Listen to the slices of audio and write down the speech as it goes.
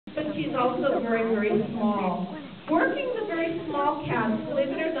she's also very, very small. Working the very small cats, believe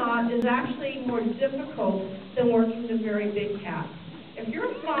it or not, is actually more difficult than working the very big cats. If you're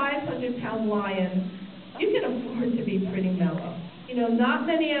a 500-pound lion, you can afford to be pretty mellow. You know, not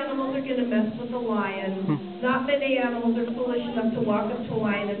many animals are going to mess with a lion. Not many animals are foolish enough to walk up to a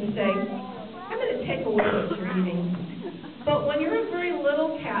lion and say, I'm going to take away what you're eating. But when you're a very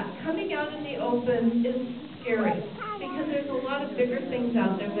little cat, coming out in the open is scary because there's a lot of bigger things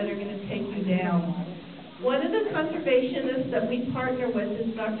out there that are going to take you down. One of the conservationists that we partner with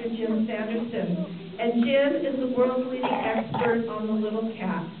is Dr. Jim Sanderson. And Jim is the world's leading expert on the little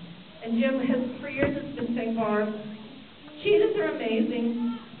cat. And Jim has, for years, has been saying, Barb, cheetahs are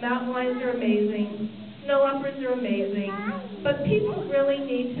amazing, mountain lions are amazing, snow leopards are amazing, but people really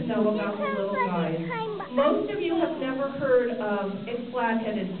need to know about the little guys. Most of you have never heard of a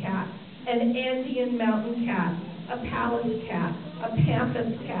flat-headed cat, an Andean mountain cat, a Pallas cat, a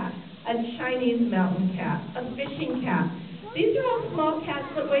Pampas cat, a Chinese mountain cat, a fishing cat. These are all small cats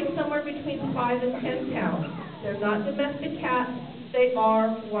that weigh somewhere between 5 and 10 pounds. They're not domestic cats, they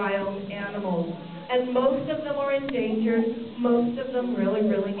are wild animals. And most of them are endangered, most of them really,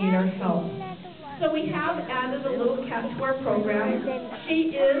 really need our help. So we have added a little cat to our program.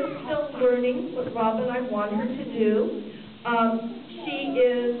 She is still learning what Rob and I want her to do. She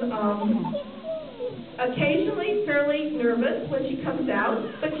is occasionally fairly nervous when she comes out,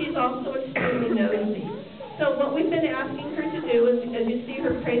 but she's also extremely nosy. So what we've been asking her to do is, as you see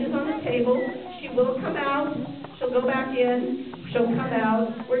her crate is on the table, she will come out, she'll go back in, she'll come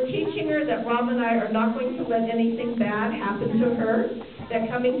out. We're teaching her that Rob and I are not going to let anything bad happen to her, that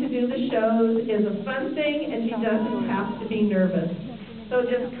coming to do the shows is a fun thing and she doesn't have to be nervous. So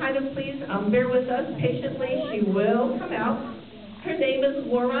just kind of please bear with us patiently. She will come out. Her name is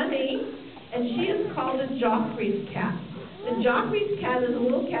Laurani, and she is called a Geoffrey's cat. The Geoffrey's cat is a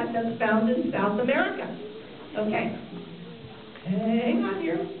little cat that's found in South America. Okay. Hang on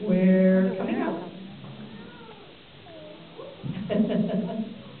here. We're coming out.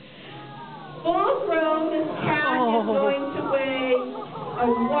 Full grown, this cat is going to weigh a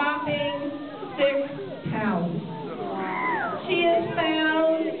whopping 6 pounds. She is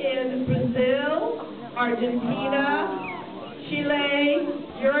found in Brazil, Argentina, Chile,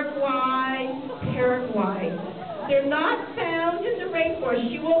 Uruguay, Paraguay. They're not found in the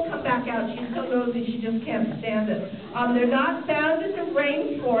rainforest. She will come back out. She's so nosy, she just can't stand it. They're not found in the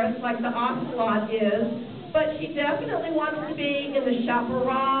rainforest like the ocelot is, but she definitely wants to be in the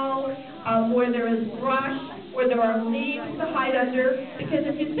chaparral, where there is brush, where there are leaves to hide under, because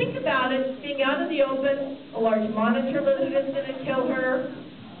if you think about it, being out in the open, a large monitor lizard is going to kill her,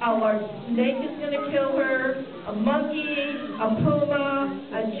 a large snake is going to kill her, a monkey, a puma,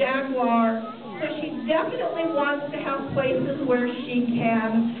 a jaguar. So she definitely wants to have places where she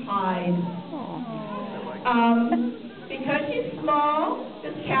can hide. Because she's small,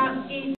 this cat eats